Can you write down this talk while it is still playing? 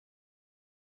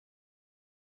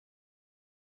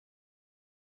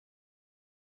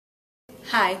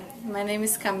Hi, my name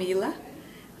is Camila.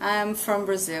 I'm from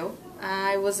Brazil.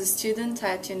 I was a student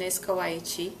at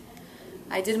UNESCO-IHE.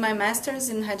 I did my master's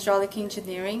in hydraulic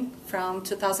engineering from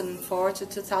 2004 to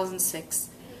 2006.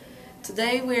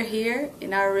 Today we're here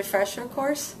in our refresher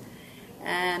course,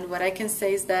 and what I can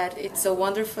say is that it's a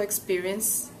wonderful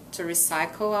experience to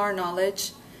recycle our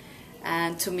knowledge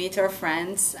and to meet our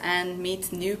friends and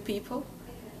meet new people,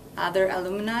 other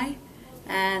alumni.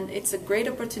 And it's a great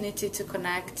opportunity to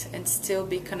connect and still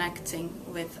be connecting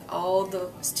with all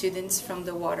the students from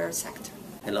the water sector.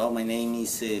 Hello, my name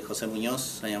is Jose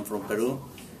Muñoz. I am from Peru.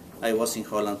 I was in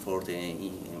Holland for the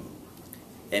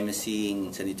MSc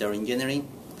in sanitary engineering.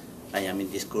 I am in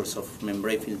this course of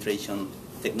membrane filtration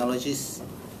technologies.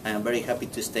 I am very happy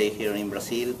to stay here in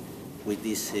Brazil with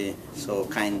these so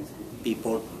kind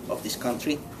people of this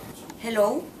country.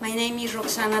 Hello, my name is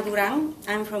Roxana Duran.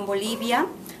 I'm from Bolivia.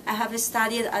 I have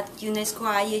studied at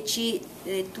UNESCO-IHE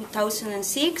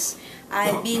 2006.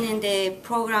 I've been in the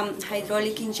program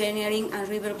Hydraulic Engineering and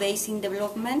River Basin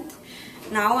Development.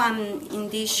 Now I'm in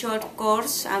this short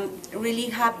course. I'm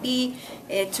really happy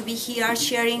to be here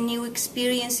sharing new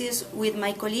experiences with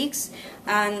my colleagues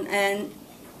and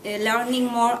learning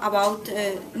more about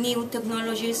new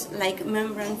technologies like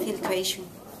membrane filtration.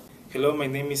 Hello, my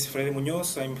name is Freddy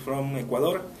Muñoz. I'm from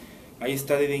Ecuador. I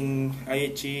studied in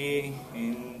IHE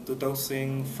in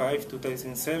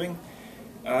 2005-2007.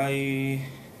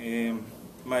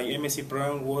 My MSc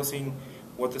program was in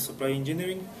water supply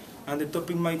engineering, and the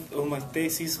topic of my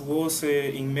thesis was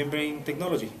in membrane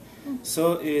technology.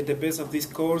 So the base of this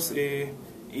course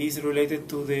is related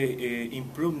to the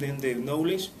improving the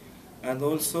knowledge and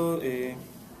also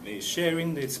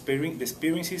sharing the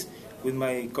experiences with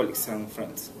my colleagues and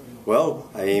friends. Well,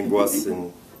 I was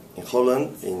in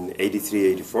Holland in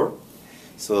 83-84,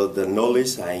 so the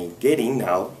knowledge I'm getting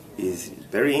now is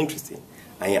very interesting.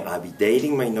 I am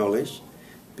updating my knowledge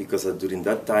because during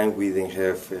that time we didn't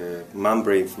have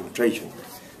membrane filtration.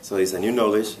 So it's a new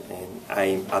knowledge and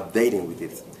I'm updating with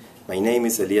it. My name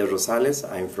is Elias Rosales.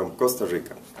 I'm from Costa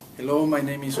Rica. Hello, my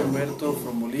name is Humberto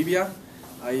from Bolivia.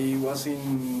 I was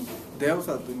in Delft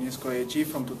at UNESCO-IHE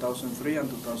from 2003 and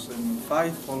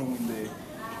 2005 following the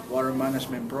water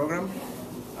management program,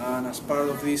 and as part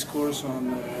of this course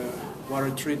on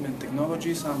water treatment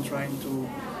technologies, I'm trying to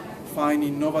find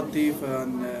innovative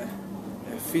and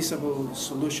feasible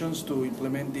solutions to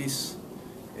implement these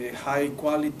high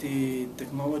quality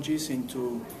technologies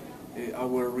into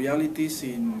our realities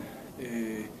in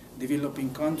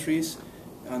developing countries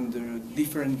under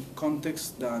different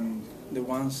contexts than the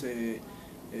ones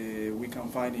we can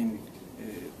find in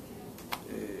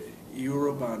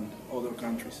Europe and other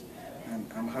countries. And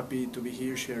I'm happy to be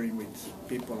here sharing with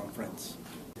people and friends.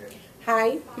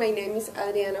 Hi, my name is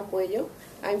Adriana Puello.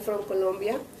 I'm from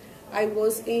Colombia. I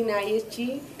was in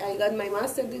IHE. I got my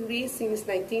master's degree since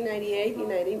 1998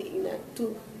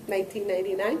 to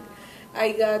 1999.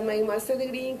 I got my master's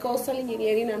degree in coastal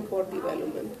engineering and port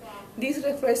development. This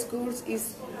refresh course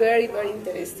is very, very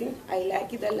interesting. I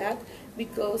like it a lot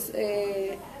because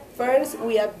first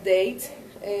we update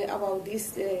about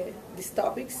these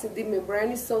topics. The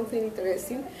membrane is something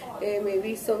interesting,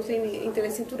 maybe something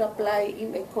interesting to apply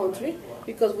in my country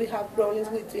because we have problems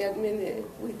with treatment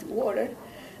with water.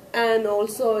 And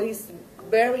also it's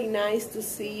very nice to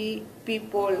see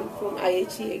people from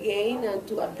IHE again and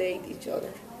to update each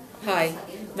other. Hi,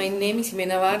 my name is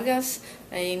Jimena Vargas.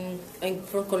 I'm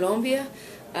from Colombia.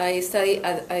 I studied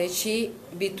at IHE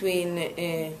between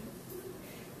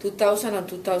 2000 and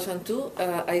 2002.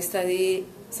 I studied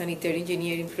sanitary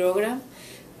engineering program.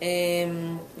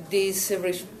 This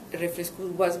refresh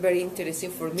course was very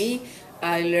interesting for me.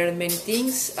 I learned many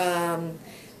things. I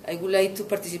would like to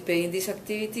participate in these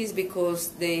activities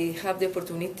because they have the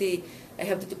opportunity. I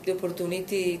have the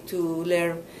opportunity to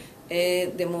learn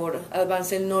the more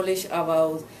advanced knowledge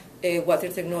about water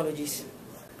technologies.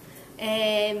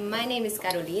 My name is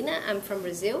Carolina. I'm from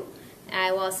Brazil.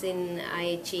 I was in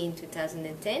IHE in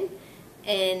 2010,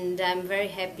 and I'm very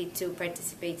happy to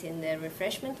participate in the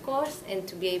refreshment course and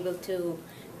to be able to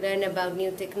learn about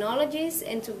new technologies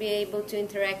and to be able to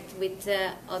interact with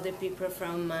other people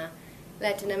from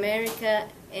Latin America,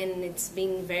 and it's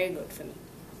been very good for me.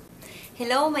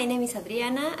 Hello, my name is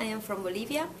Adriana. I am from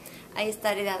Bolivia. I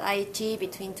studied at IHE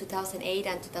between 2008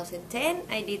 and 2010.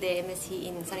 I did the MSc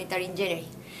in sanitary engineering.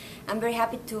 I'm very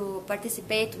happy to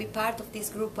participate, to be part of this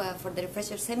group for the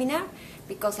refresher seminar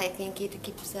because I think it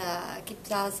keeps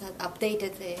us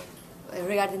updated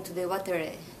regarding to the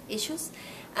water issues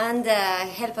and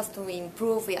help us to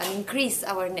improve and increase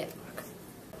our network.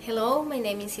 Hello, my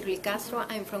name is Iril Castro.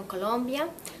 I'm from Colombia.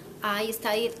 I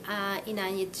studied in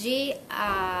IHE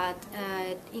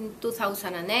in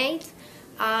 2008.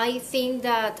 I think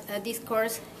that this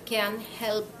course can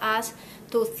help us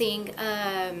to think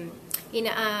in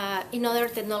other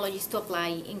technologies to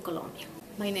apply in Colombia.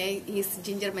 My name is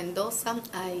Ginger Mendoza.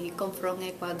 I come from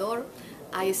Ecuador.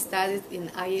 I studied in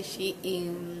IHE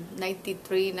in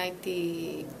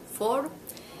 93-94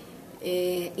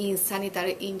 in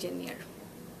sanitary engineer.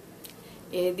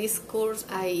 This course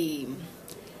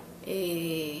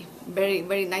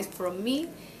very nice for me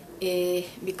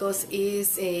because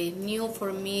it's new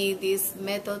for me, this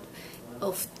method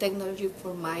of technology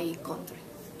for my country.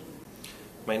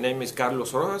 My name is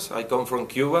Carlos Rojas. I come from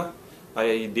Cuba.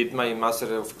 I did my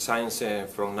Master of Science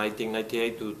from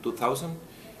 1998 to 2000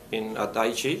 at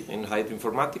IHE in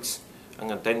hydroinformatics,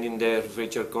 and attending the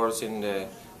refresher course in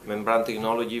membrane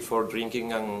technology for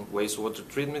drinking and wastewater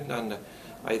treatment. And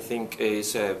I think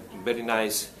it's a very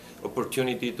nice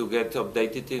opportunity to get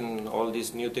updated in all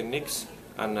these new techniques,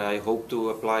 and I hope to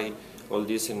apply all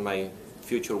this in my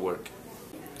future work.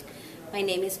 My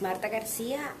name is Marta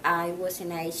Garcia. I was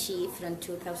in IHE from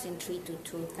 2003 to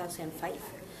 2005.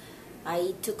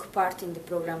 I took part in the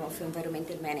program of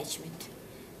environmental management.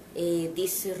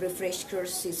 This refresh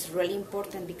course is really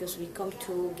important because we come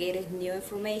to get new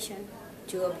information,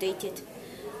 to update it,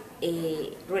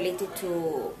 related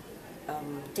to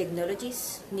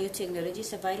technologies, new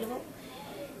technologies available.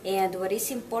 And what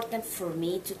is important for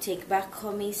me to take back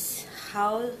home is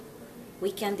how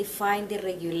we can define the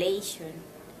regulation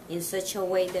in such a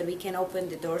way that we can open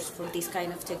the doors for this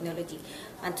kind of technology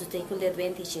and to take all the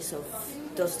advantages of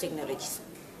those technologies.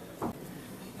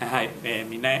 Hi,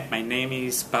 my name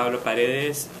is Pablo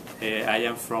Paredes. I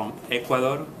am from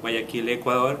Ecuador, Guayaquil,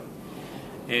 Ecuador.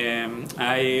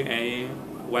 I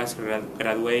was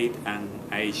graduated at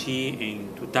IHE in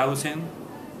 2000.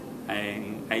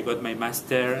 I got my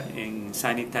master in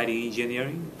sanitary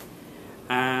engineering,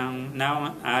 and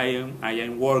now I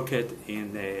am working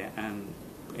in the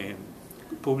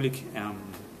public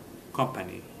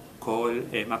company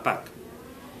called MAPAC.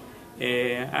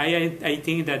 I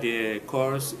think that the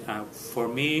course for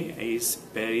me is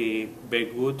very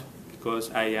good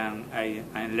because I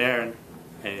learned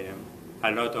a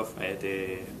lot of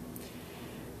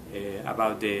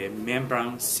about the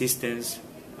membrane systems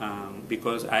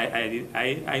because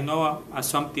I know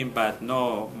something but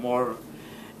no more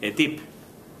deep.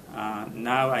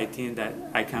 Now I think that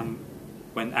I can,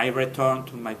 when I return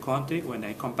to my country, when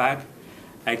I come back,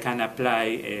 I can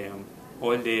apply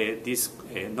all this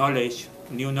knowledge,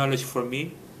 new knowledge for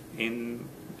me in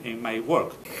my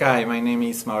work. Hi, my name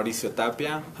is Mauricio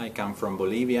Tapia. I come from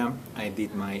Bolivia. I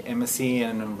did my MSc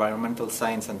in Environmental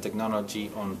Science and Technology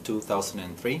on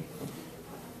 2003.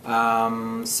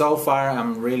 So far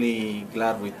I'm really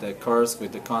glad with the course,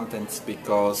 with the contents,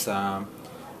 because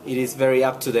it is very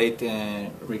up to date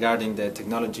regarding the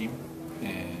technology,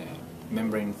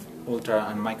 membrane, ultra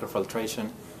and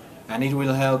microfiltration, and it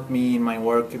will help me in my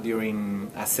work during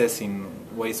assessing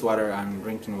wastewater and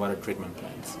drinking water treatment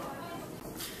plants.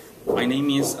 My name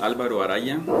is Álvaro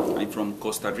Araya. I'm from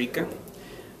Costa Rica.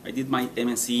 I did my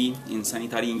MSc in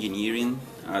sanitary engineering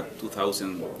at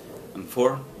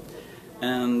 2004,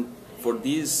 and for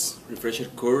this refresher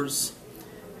course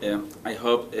I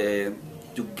hope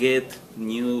to get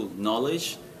new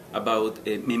knowledge about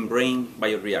membrane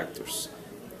bioreactors,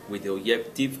 with the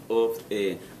objective of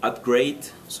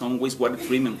upgrade some wastewater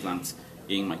treatment plants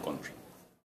in my country.